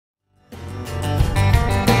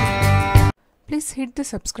please hit the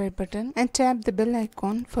subscribe button and tap the bell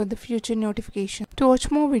icon for the future notification to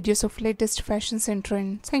watch more videos of latest fashions and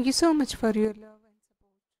trends. Thank you so much for your love and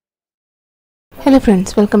support. Hello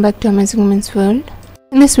friends, welcome back to Amazing Women's World.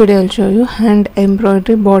 In this video I'll show you hand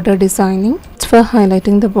embroidery border designing. It's for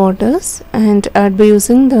highlighting the borders, and I'll be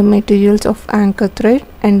using the materials of anchor thread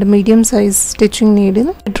and a medium size stitching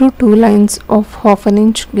needle. I drew 2 lines of 1/2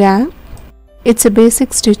 inch gap. It's a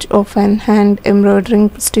basic stitch of an hand embroidering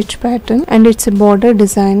stitch pattern, and it's a border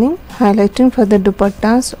designing, highlighting for the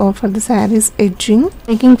dupattas or for the sarees edging,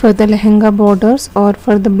 making for the lehenga borders or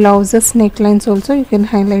for the blouses necklines also you can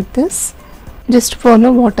highlight this. Just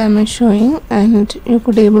follow what I am showing and you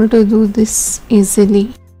could able to do this easily.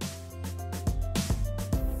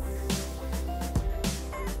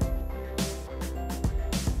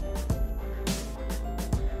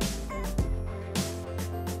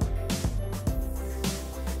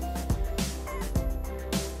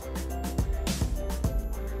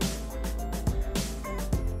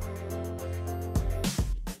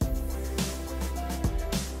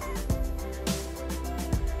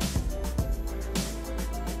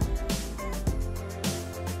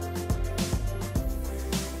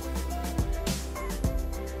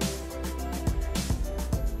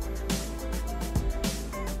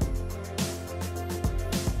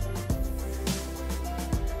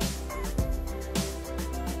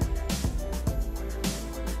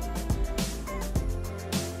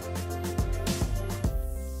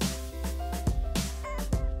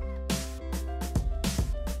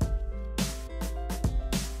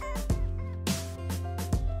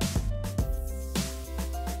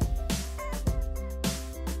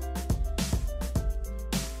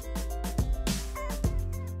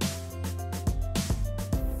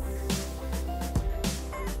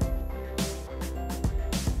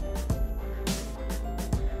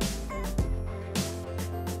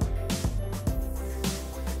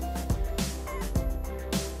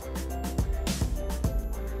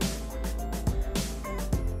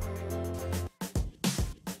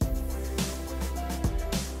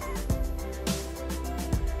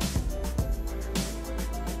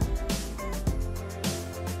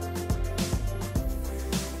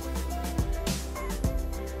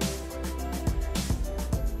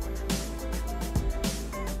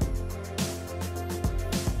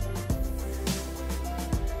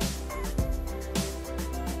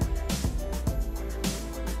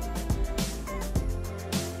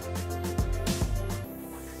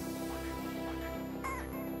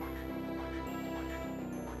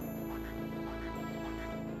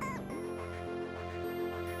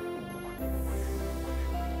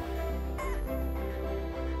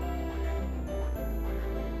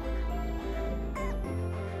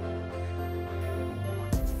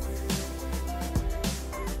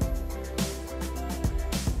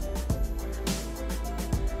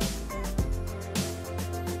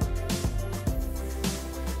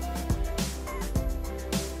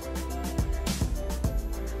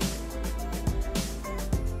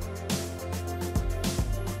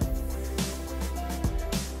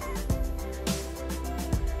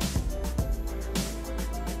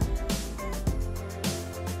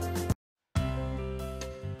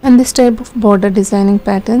 And this type of border designing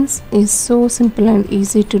patterns is so simple and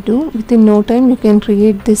easy to do. Within no time you can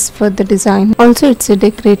create this for the design. Also it's a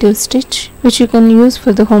decorative stitch which you can use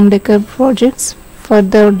for the home decor projects, for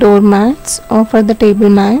the door mats or for the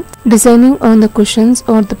table mats, designing on the cushions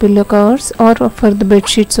or the pillow covers or for the bed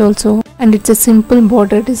sheets also. And it's a simple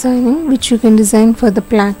border designing which you can design for the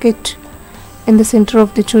placket in the center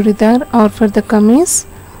of the churidar or for the kameez,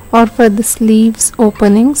 or for the sleeves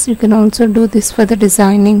openings. You can also do this for the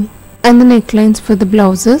designing, and the necklines for the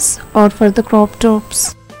blouses or for the crop tops.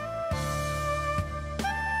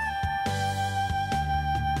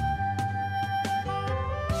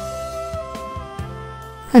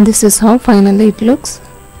 And this is how finally it looks.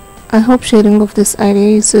 I hope sharing of this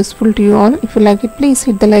idea is useful to you all. If you like it, please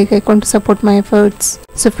hit the like icon to support my efforts.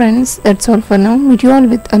 So friends, that's all for now. Meet you all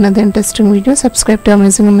with another interesting video. Subscribe to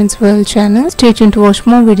Amazing Women's World channel. Stay tuned to watch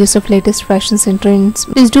more videos of latest fashions and trends.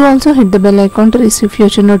 Please do also hit the bell icon to receive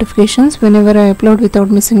future notifications whenever I upload without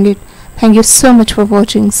missing it. Thank you so much for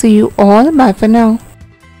watching. See you all. Bye for now.